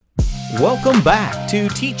Welcome back to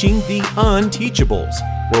Teaching the Unteachables,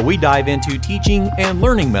 where we dive into teaching and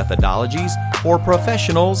learning methodologies for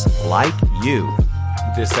professionals like you.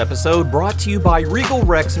 This episode brought to you by Regal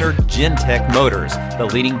Rexnord Gentech Motors, the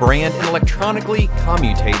leading brand in electronically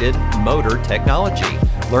commutated motor technology.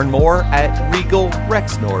 Learn more at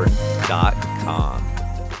regalrexnord.com.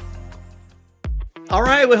 All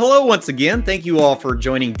right, well, hello once again. Thank you all for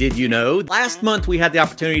joining Did You Know? Last month, we had the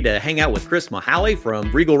opportunity to hang out with Chris Mohalley from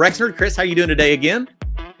Regal Rexnord. Chris, how are you doing today again?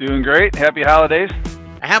 Doing great. Happy holidays.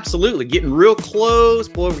 Absolutely. Getting real close.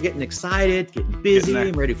 Boy, we're getting excited, getting busy,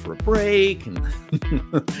 and ready for a break. And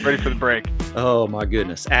ready for the break. Oh, my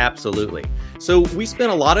goodness. Absolutely. So we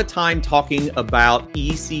spent a lot of time talking about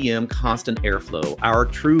ECM constant airflow, our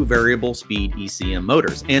true variable speed ECM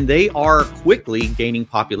motors, and they are quickly gaining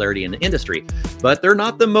popularity in the industry, but they're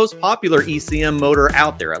not the most popular ECM motor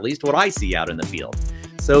out there, at least what I see out in the field.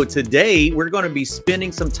 So today we're going to be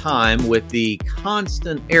spending some time with the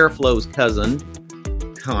constant airflow's cousin,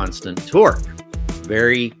 constant torque.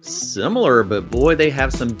 Very similar, but boy, they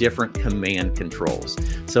have some different command controls.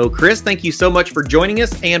 So Chris, thank you so much for joining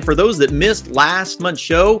us. And for those that missed last month's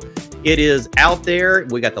show, it is out there.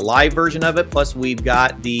 We got the live version of it, plus we've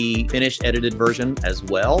got the finished edited version as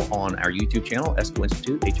well on our YouTube channel, ESCO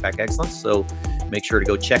Institute HVAC Excellence. So make sure to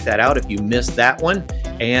go check that out if you missed that one.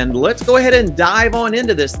 And let's go ahead and dive on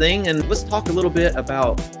into this thing, and let's talk a little bit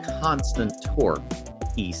about constant torque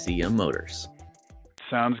ECM motors.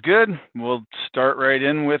 Sounds good. We'll start right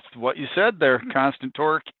in with what you said there, constant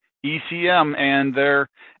torque ECM and their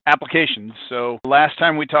applications. So last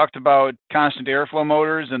time we talked about constant airflow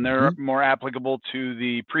motors, and they're more applicable to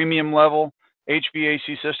the premium level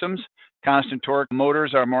HVAC systems. Constant torque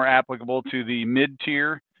motors are more applicable to the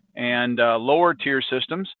mid-tier and lower tier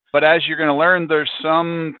systems. But as you're going to learn, there's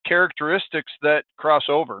some characteristics that cross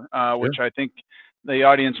over, which I think the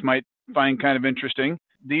audience might find kind of interesting.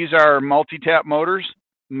 These are multi-tap motors.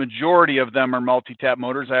 Majority of them are multi-tap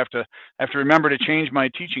motors. I have to remember to change my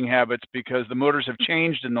teaching habits because the motors have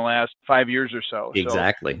changed in the last 5 years or so.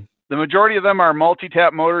 Exactly. So the majority of them are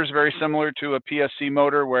multi-tap motors, very similar to a PSC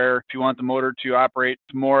motor, where if you want the motor to operate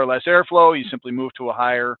more or less airflow, you simply move to a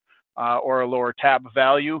higher or a lower tap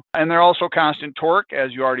value. And they're also constant torque,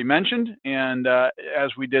 as you already mentioned. And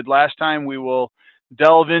as we did last time, we will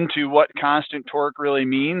delve into what constant torque really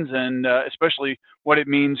means, and especially what it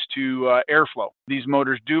means to airflow. These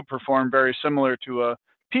motors do perform very similar to a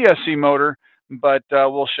PSC motor, but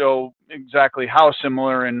we'll show exactly how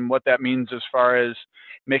similar and what that means as far as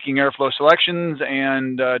making airflow selections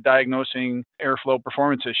and diagnosing airflow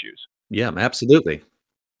performance issues. Yeah, absolutely.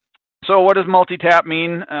 So what does multi-tap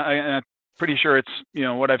mean? I'm pretty sure it's,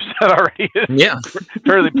 what I've said already is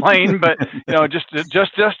fairly plain, but just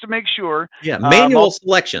to make sure. Yeah, manual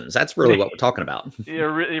selections. That's really what we're talking about. It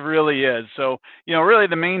really is. So, really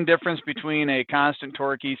the main difference between a constant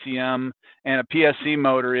torque ECM and a PSC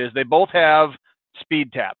motor is they both have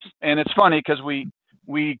speed taps. And it's funny because we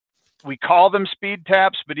call them speed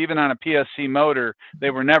taps, but even on a PSC motor, they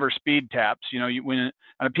were never speed taps. When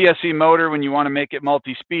on a PSC motor, when you want to make it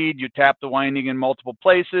multi-speed, you tap the winding in multiple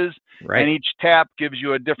places, and each tap gives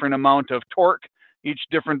you a different amount of torque. Each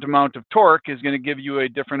different amount of torque is going to give you a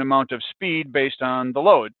different amount of speed based on the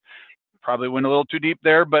load. Probably went a little too deep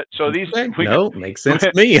there, but so these makes sense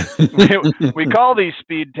to me. we call these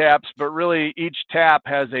speed taps, but really each tap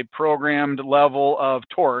has a programmed level of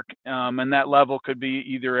torque, and that level could be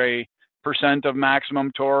either a % of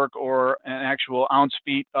maximum torque or an actual ounce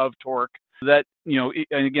feet of torque. That,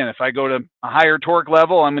 and again, if I go to a higher torque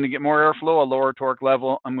level, I'm going to get more airflow. A lower torque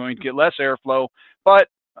level, I'm going to get less airflow. But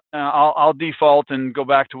I'll default and go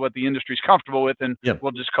back to what the industry's comfortable with, and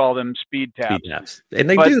we'll just call them speed taps. And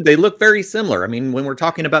they look very similar. I mean, when we're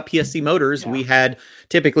talking about PSC motors, we had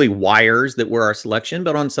typically wires that were our selection,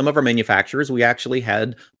 but on some of our manufacturers, we actually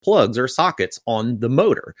had plugs or sockets on the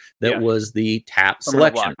motor that was the tap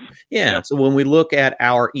selection. So when we look at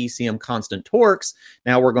our ECM constant torques,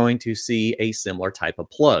 now we're going to see a similar type of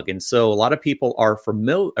plug. And so a lot of people are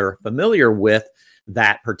familiar with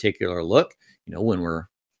that particular look. When we're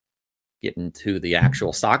getting to the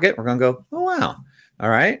actual socket, we're going to go, oh, wow.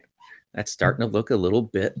 All right. That's starting to look a little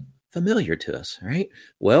bit familiar to us, right?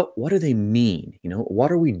 Well, what do they mean?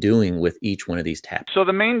 What are we doing with each one of these taps? So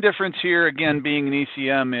the main difference here, again, being an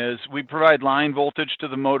ECM, is we provide line voltage to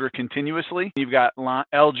the motor continuously. You've got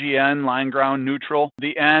LGN, line ground neutral.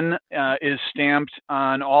 The N is stamped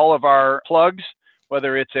on all of our plugs,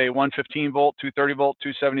 whether it's a 115 volt, 230 volt,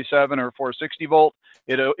 277, or 460 volt.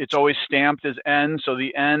 It's always stamped as N, so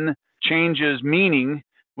the N changes meaning.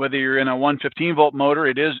 Whether you're in a 115 volt motor,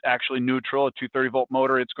 it is actually neutral. A 230 volt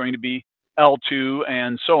motor, it's going to be L2,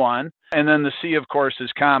 and so on. And then the C, of course,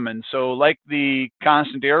 is common. So like the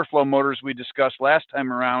constant airflow motors we discussed last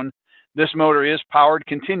time around, this motor is powered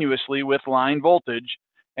continuously with line voltage,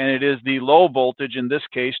 and it is the low voltage, in this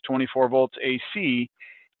case 24 volts AC,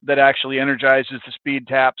 that actually energizes the speed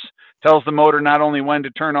taps, tells the motor not only when to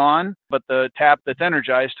turn on, but the tap that's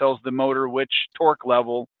energized tells the motor which torque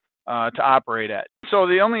level to operate at. So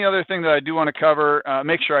the only other thing that I do want to cover,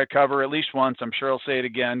 make sure I cover at least once, I'm sure I'll say it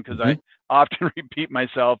again because I often repeat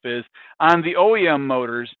myself, is on the OEM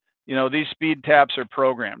motors, these speed taps are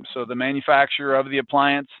programmed. So the manufacturer of the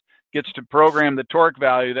appliance gets to program the torque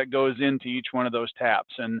value that goes into each one of those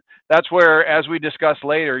taps. And that's where, as we discuss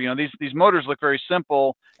later, these motors look very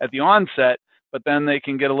simple at the onset, but then they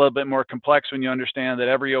can get a little bit more complex when you understand that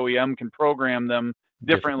every OEM can program them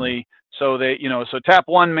differently. So so tap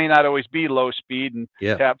 1 may not always be low speed, and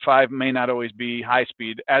tap 5 may not always be high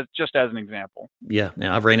speed, just as an example. Yeah.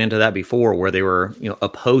 Now I've ran into that before where they were,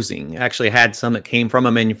 opposing. Actually had some that came from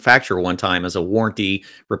a manufacturer one time as a warranty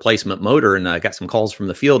replacement motor, and I got some calls from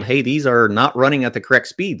the field. Hey, these are not running at the correct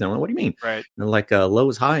speed. And I'm like, what do you mean? Right. And they're like, low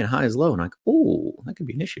is high and high is low. And I'm like, oh, that could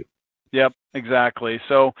be an issue. Yep, exactly.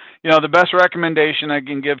 So, the best recommendation I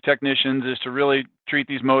can give technicians is to really treat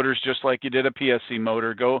these motors just like you did a PSC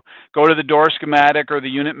motor. Go to the door schematic or the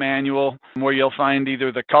unit manual, where you'll find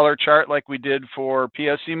either the color chart like we did for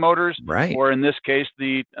PSC motors, right, or in this case,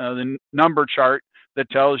 the number chart that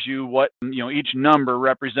tells you what each number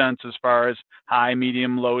represents as far as high,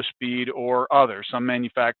 medium, low speed, or other. Some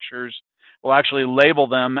manufacturers will actually label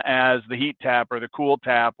them as the heat tap or the cool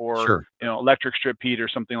tap or electric strip heat or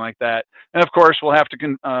something like that. And of course, we'll have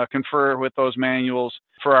to confer with those manuals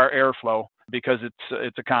for our airflow, because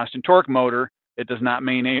it's a constant torque motor. It does not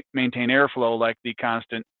maintain airflow like the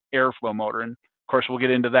constant airflow motor. And of course, we'll get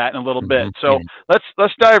into that in a little bit. So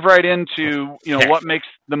let's dive right into what makes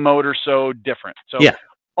the motor so different. So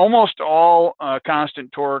almost all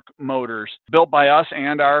constant torque motors built by us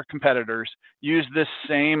and our competitors use this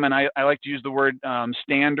same, and I like to use the word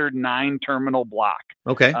standard 9-terminal block.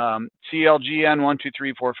 Okay. CLGN 1, 2,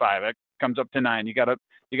 3, 4, 5. It comes up to 9. You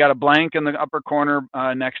got a blank in the upper corner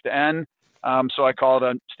next to N. So I call it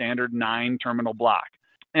a standard 9-terminal block.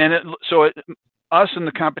 And us and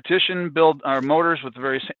the competition build our motors with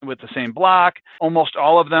the same block. Almost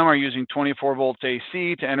all of them are using 24 volts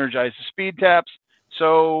AC to energize the speed taps.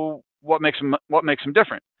 So what makes them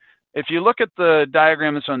different? If you look at the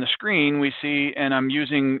diagram that's on the screen, we see, and I'm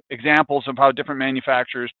using examples of how different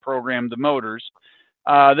manufacturers program the motors.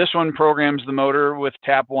 This one programs the motor with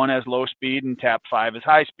tap 1 as low speed and tap 5 as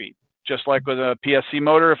high speed. Just like with a PSC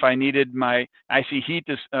motor, if I needed my IC heat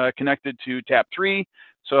is connected to tap 3.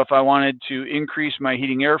 So if I wanted to increase my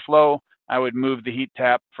heating airflow, I would move the heat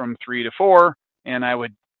tap from 3 to 4, and I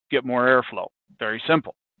would get more airflow. Very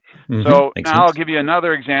simple. So now I'll give you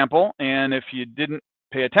another example, and if you didn't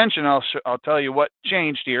pay attention, I'll tell you what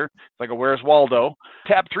changed here. It's like a Where's Waldo.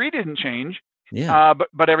 Tap 3 didn't change,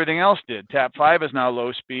 but everything else did. Tap 5 is now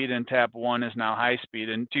low speed, and tap 1 is now high speed.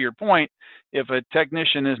 And to your point, if a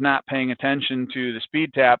technician is not paying attention to the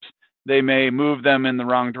speed taps, they may move them in the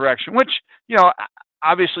wrong direction, which,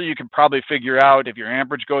 obviously you can probably figure out if your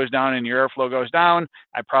amperage goes down and your airflow goes down.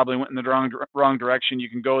 I probably went in the wrong direction. You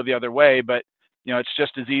can go the other way, but it's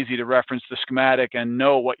just as easy to reference the schematic and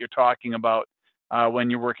know what you're talking about when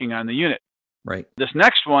you're working on the unit. Right. This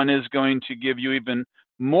next one is going to give you even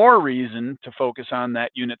more reason to focus on that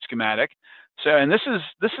unit schematic. So, and this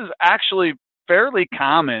is actually fairly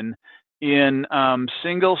common in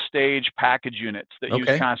single stage package units that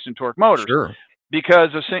use constant torque motors. Sure. Because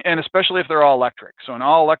and especially if they're all electric. So an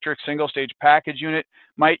all electric single stage package unit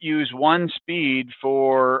might use one speed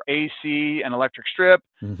for AC and electric strip,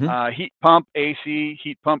 heat pump, AC,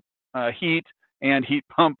 heat pump, heat, and heat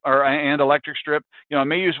pump and electric strip. It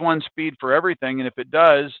may use one speed for everything, and if it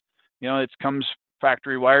does, it comes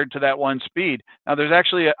factory wired to that one speed. Now there's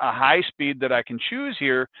actually a high speed that I can choose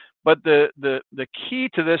here, but the key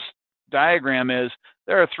to this diagram is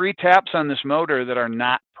there are 3 taps on this motor that are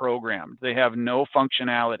not programmed. They have no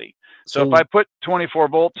functionality. So if I put 24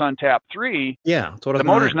 volts on tap 3, the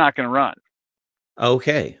motor's not going to run.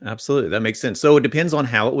 Okay, absolutely. That makes sense. So it depends on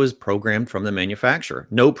how it was programmed from the manufacturer.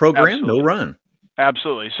 No program, no run.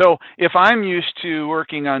 Absolutely. So if I'm used to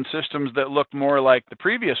working on systems that look more like the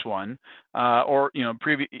previous one, or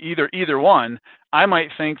either one, I might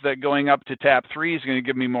think that going up to tap 3 is going to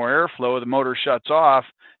give me more airflow. The motor shuts off,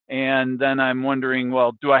 and then I'm wondering,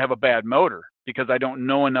 well, do I have a bad motor? Because I don't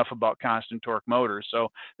know enough about constant torque motors. So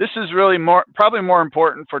this is really probably more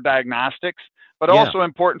important for diagnostics, but also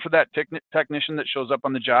important for that technician that shows up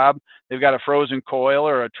on the job. They've got a frozen coil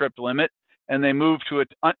or a tripped limit, and they moved to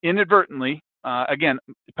it inadvertently. Again,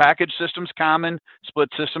 package systems common, split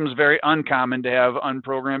systems very uncommon to have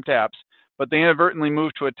unprogrammed taps, but they inadvertently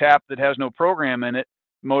moved to a tap that has no program in it.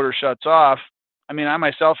 Motor shuts off. I mean, I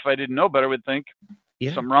myself, if I didn't know better, would think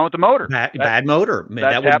something wrong with the motor. Bad motor.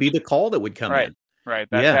 That would be the call that would come in. Right.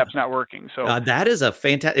 That tap's not working. So that is a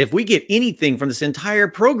fantastic. If we get anything from this entire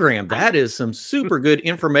program, that is some super good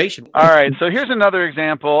information. All right. So here's another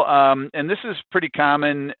example. And this is pretty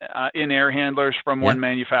common in air handlers from one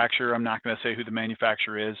manufacturer. I'm not going to say who the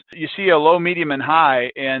manufacturer is. You see a low, medium, and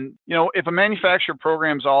high. And, if a manufacturer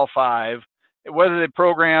programs all 5, whether they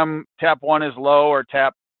program tap 1 is low or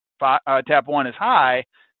tap 1 is high,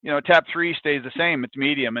 tap 3 stays the same. It's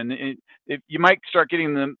medium. And you might start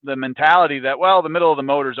getting the mentality that, well, the middle of the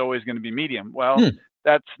motor is always going to be medium. Well,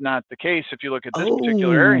 that's not the case. If you look at this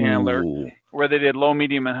particular air handler, where they did low,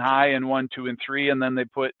 medium, and high in 1, 2, and 3, and then they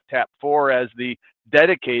put tap 4 as the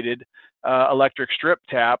dedicated electric strip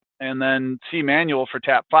tap, and then C manual for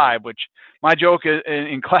tap 5, which my joke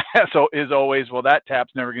in class is always, well, that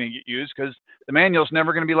tap's never going to get used because the manual's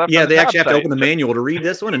never going to be left. Yeah, they actually have to open the manual to read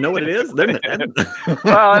this one and know what it is.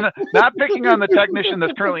 Well, not picking on the technician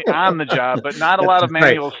that's currently on the job, but not a lot of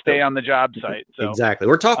manuals stay on the job site. So, exactly.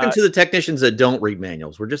 We're talking to the technicians that don't read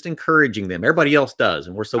manuals. We're just encouraging them. Everybody else does,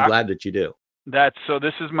 and we're so glad that you do. So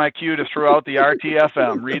this is my cue to throw out the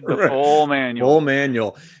RTFM. Read the full manual. Full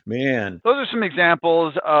manual, man. Those are some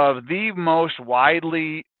examples of the most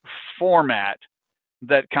widely format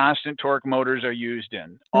that constant torque motors are used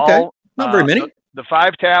in. Okay. Not very many. The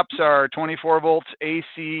 5 taps are 24 volts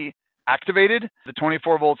AC activated. The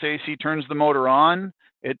 24 volts AC turns the motor on.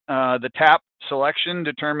 The tap selection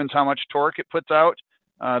determines how much torque it puts out.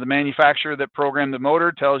 The manufacturer that programmed the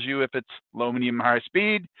motor tells you if it's low, medium, high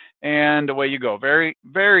speed, and away you go. Very,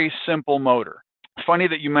 very simple motor. Funny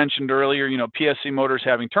that you mentioned earlier, PSC motors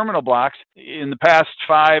having terminal blocks. In the past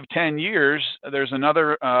 5-10 years, there's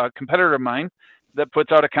another competitor of mine that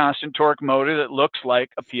puts out a constant torque motor that looks like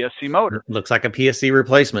a PSC motor. Looks like a PSC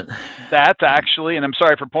replacement. That's actually, and I'm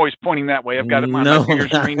sorry for pointing that way. I've got it on my computer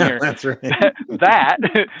screen here. That's right. That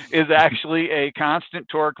is actually a constant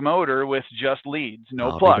torque motor with just leads,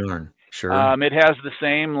 no plug. Sure. It has the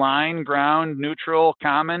same line, ground, neutral,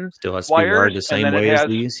 common Still has to wires, be wired the same way as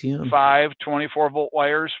the ECM. 5 24-volt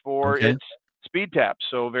wires for its speed taps.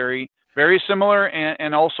 So very, very similar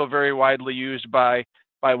and also very widely used by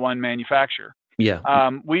one manufacturer. Yeah.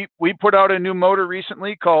 We put out a new motor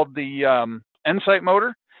recently called the N-Sight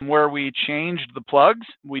motor, where we changed the plugs.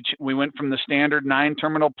 We went from the standard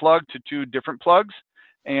 9-terminal plug to 2 different plugs,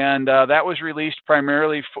 and that was released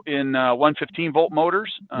primarily in 115-volt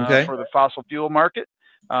motors for the fossil fuel market.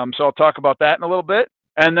 So I'll talk about that in a little bit.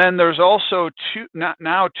 And then there's also two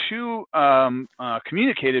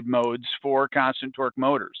communicated modes for constant torque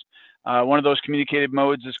motors. One of those communicated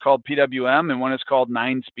modes is called PWM, and one is called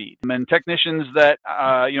 9-speed. And technicians that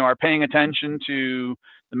are paying attention to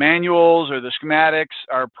the manuals or the schematics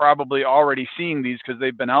are probably already seeing these because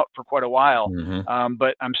they've been out for quite a while.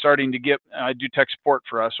 But I'm starting to I do tech support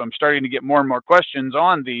for us, so I'm starting to get more and more questions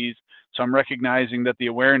on these. So I'm recognizing that the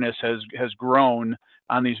awareness has grown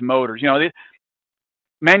on these motors.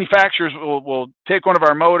 Manufacturers will take one of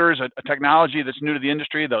our motors, a technology that's new to the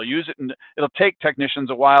industry. They'll use it, and it'll take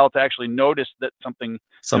technicians a while to actually notice that something's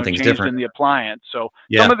changed different in the appliance. So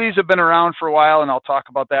some of these have been around for a while, and I'll talk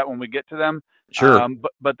about that when we get to them. Sure.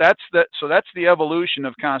 But that's the evolution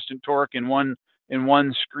of constant torque in one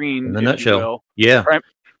screen. In a nutshell. Yeah.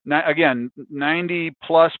 Again,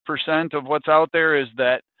 90+% of what's out there is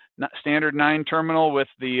that standard 9-terminal with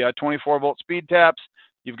the 24-volt speed taps.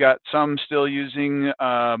 You've got some still using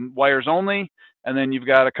wires only, and then you've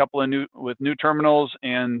got a couple of new terminals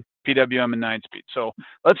and PWM and 9-speed. So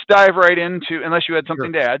let's dive right into, unless you had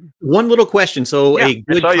something to add. One little question. So a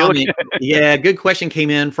good comment, good question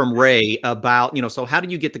came in from Ray about, so how do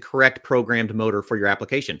you get the correct programmed motor for your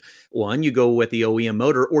application? One, you go with the OEM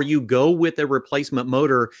motor, or you go with a replacement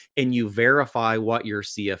motor and you verify what your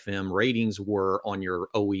CFM ratings were on your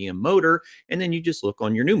OEM motor, and then you just look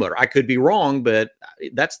on your new motor. I could be wrong, but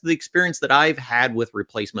that's the experience that I've had with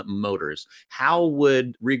replacement motors. How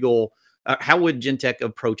would Gentech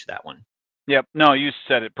approach that one? Yep. No, you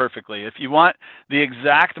said it perfectly. If you want the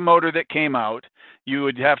exact motor that came out, you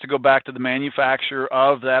would have to go back to the manufacturer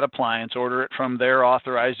of that appliance, order it from their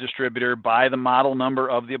authorized distributor, buy the model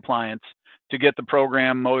number of the appliance to get the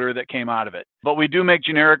program motor that came out of it. But we do make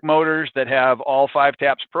generic motors that have all 5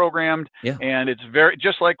 taps programmed. Yeah. And it's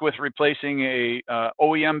just like with replacing a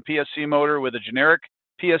OEM PSC motor with a generic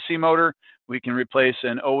PSC motor. We can replace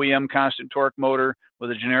an OEM constant torque motor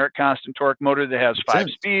with a generic constant torque motor that has 5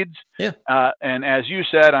 speeds. Yeah. And as you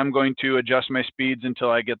said, I'm going to adjust my speeds until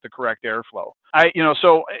I get the correct airflow.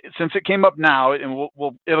 So since it came up now, and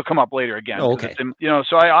it'll come up later again. Oh, okay.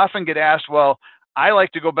 So I often get asked, well, I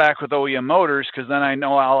like to go back with OEM motors because then I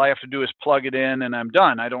know all I have to do is plug it in and I'm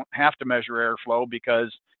done. I don't have to measure airflow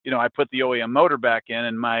because, I put the OEM motor back in,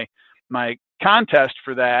 and my contest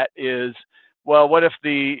for that is, well, what if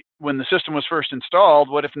when the system was first installed,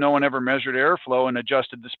 what if no one ever measured airflow and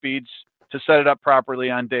adjusted the speeds to set it up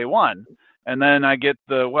properly on day one? And then I get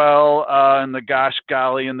the and the gosh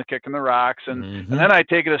golly and the kick in the rocks. And then I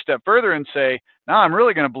take it a step further and say, now I'm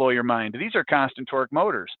really going to blow your mind. These are constant torque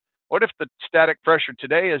motors. What if the static pressure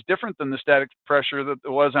today is different than the static pressure that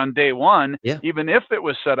it was on day one, even if it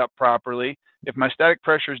was set up properly? If my static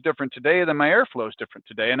pressure is different today, then my airflow is different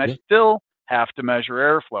today, and I still have to measure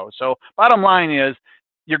airflow. So bottom line is,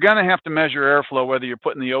 you're going to have to measure airflow whether you're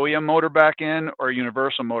putting the OEM motor back in or a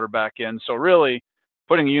universal motor back in. So really,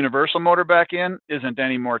 putting a universal motor back in isn't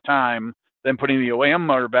any more time than putting the OEM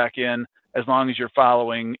motor back in, as long as you're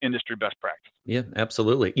following industry best practice. Yeah,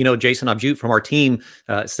 absolutely. Jason Abjute from our team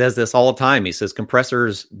says this all the time. He says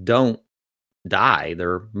compressors don't die,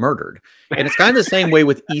 they're murdered. And it's kind of the same way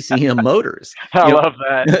with ECM motors. I love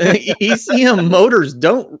that. ECM motors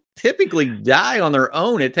don't typically die on their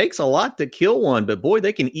own. It takes a lot to kill one, but boy,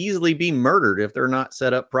 they can easily be murdered if they're not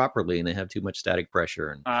set up properly and they have too much static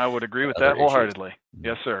pressure. And I would agree with that wholeheartedly.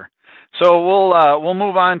 Yes, sir. So we'll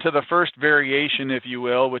move on to the first variation, if you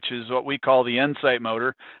will, which is what we call the Insight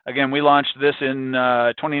motor. Again, we launched this in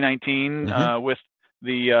 2019 with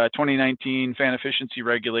the 2019 fan efficiency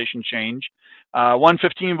regulation change.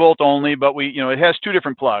 115 volt only, but it has 2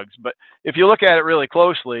 different plugs. But if you look at it really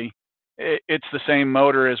closely, it's the same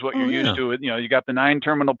motor as what you're used to. You got the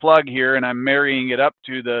 9-terminal plug here, and I'm marrying it up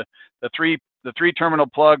to the 3-terminal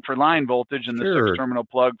plug for line voltage and the 6-terminal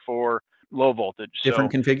plug for low voltage. Different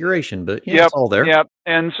configuration, but it's all there. Yep.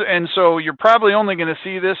 And so you're probably only going to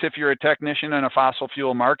see this if you're a technician in a fossil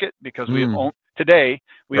fuel market, because today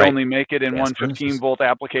we only make it in 115 volt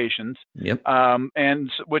applications. Yep. And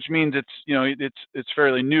which means it's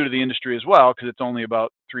fairly new to the industry as well, because it's only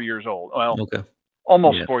about 3 years old. Well,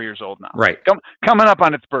 almost 4 years old now. Right. Coming up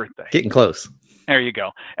on its birthday. Getting close. There you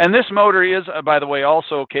go. And this motor is, by the way,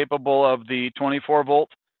 also capable of the 24 volt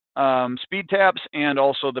speed taps, and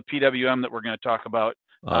also the PWM that we're going to talk about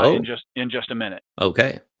in just a minute.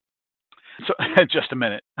 Okay. So just a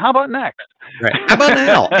minute. How about next? Right. How about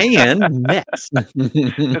now? And next.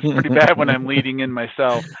 It's pretty bad when I'm leading in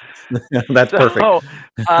myself. That's perfect.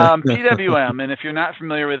 PWM, and if you're not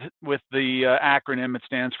familiar with the acronym, it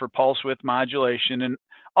stands for pulse width modulation, and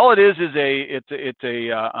all it is it's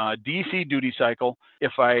a DC duty cycle.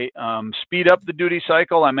 If I speed up the duty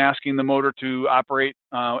cycle, I'm asking the motor to operate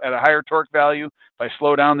at a higher torque value. If I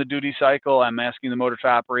slow down the duty cycle, I'm asking the motor to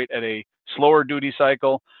operate at a slower duty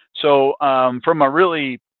cycle. So from a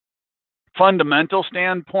really fundamental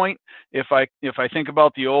standpoint, if I think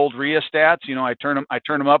about the old rheostats, I turn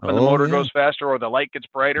them up and the motor goes faster, or the light gets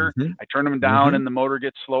brighter. I turn them down and the motor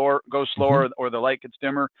goes slower, or the light gets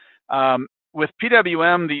dimmer. With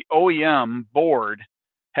PWM, the OEM board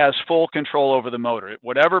has full control over the motor.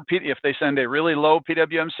 If they send a really low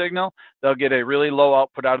PWM signal, they'll get a really low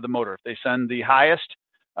output out of the motor. If they send the highest,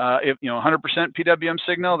 100% PWM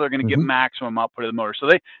signal, they're going to get maximum output of the motor. So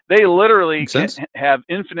they literally have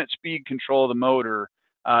infinite speed control of the motor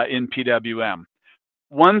in PWM.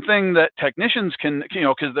 One thing that technicians can,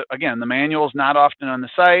 because again, the manual is not often on the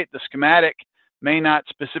site, the schematic may not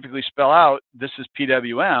specifically spell out this is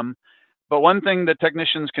PWM. But one thing that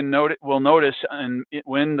technicians will notice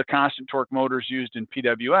when the constant torque motor is used in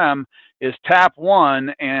PWM is tap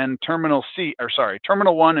 1 and terminal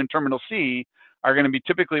 1 and terminal C are going to be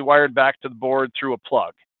typically wired back to the board through a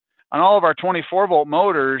plug. On all of our 24 volt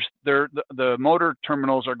motors, the motor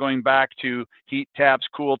terminals are going back to heat taps,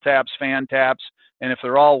 cool taps, fan taps, and if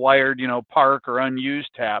they're all wired, park or unused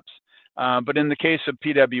taps. But in the case of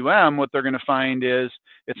PWM, what they're going to find is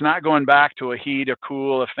it's not going back to a heat, a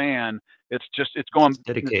cool, a fan. It's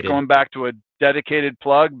going back to a dedicated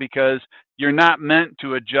plug, because you're not meant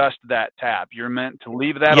to adjust that tap. You're meant to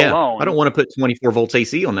leave that alone. I don't want to put 24 volts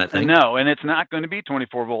AC on that thing. No, and it's not going to be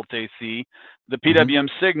 24 volts AC. The PWM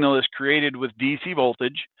signal is created with DC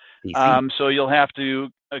voltage. So you'll have to,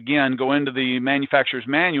 again, go into the manufacturer's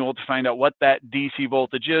manual to find out what that DC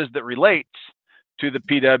voltage is that relates to the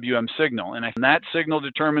PWM signal. And that signal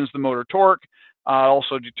determines the motor torque,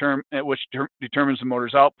 which determines the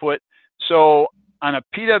motor's output. So on a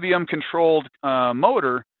PWM controlled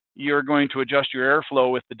motor, you're going to adjust your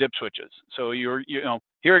airflow with the dip switches. So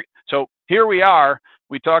here's here we are.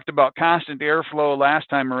 We talked about constant airflow last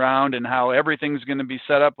time around and how everything's going to be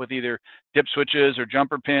set up with either dip switches or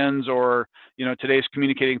jumper pins or, today's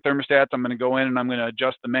communicating thermostats. I'm going to go in and I'm going to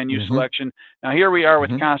adjust the menu selection. Now here we are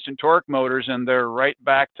with constant torque motors, and they're right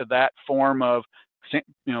back to that form of,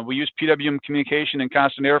 we use PWM communication and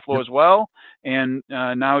constant airflow as well. And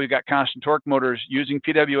now we've got constant torque motors using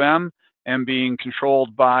PWM and being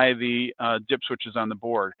controlled by the dip switches on the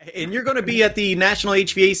board. And you're going to be at the National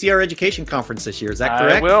HVACR Education Conference this year, is that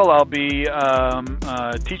correct? I will. I'll be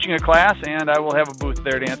teaching a class, and I will have a booth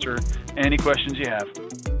there to answer any questions you have.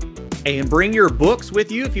 And bring your books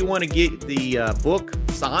with you if you want to get the book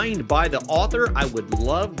signed by the author. I would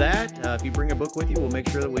love that. If you bring a book with you, we'll make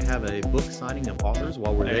sure that we have a book signing of authors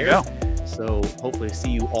while we're there. There you go. So hopefully see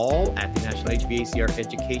you all at the National HVACR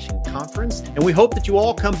Education Conference. And we hope that you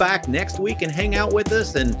all come back next week and hang out with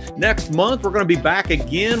us. And next month, we're going to be back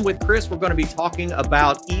again with Chris. We're going to be talking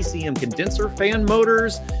about ECM condenser fan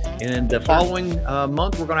motors. And the following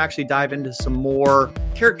month, we're going to actually dive into some more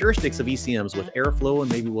characteristics of ECMs with airflow,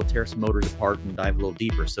 and maybe we'll tear some motors apart and dive a little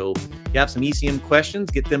deeper. So if you have some ECM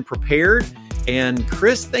questions, get them prepared. And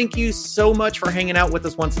Chris, thank you so much for hanging out with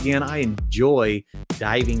us once again. I enjoy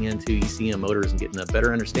diving into ECM motors and getting a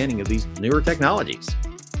better understanding of these newer technologies.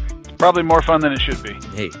 Probably more fun than it should be.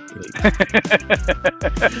 Hey.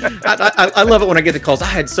 I love it when I get the calls. I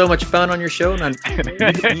had so much fun on your show. And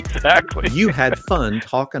Exactly. You had fun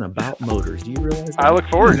talking about motors. Do you realize that? I look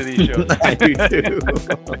forward to these shows. I do too.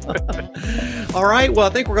 All right. Well, I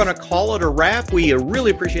think we're going to call it a wrap. We really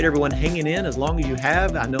appreciate everyone hanging in as long as you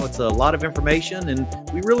have. I know it's a lot of information, and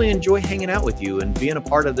we really enjoy hanging out with you and being a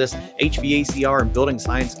part of this HVACR and building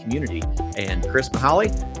science community. And Chris Mohalley,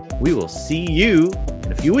 we will see you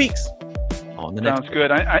in a few weeks on the next. Sounds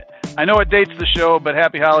good. I know it dates the show, but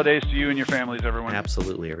happy holidays to you and your families, everyone.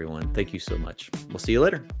 Absolutely, everyone. Thank you so much. We'll see you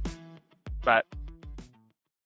later. Bye.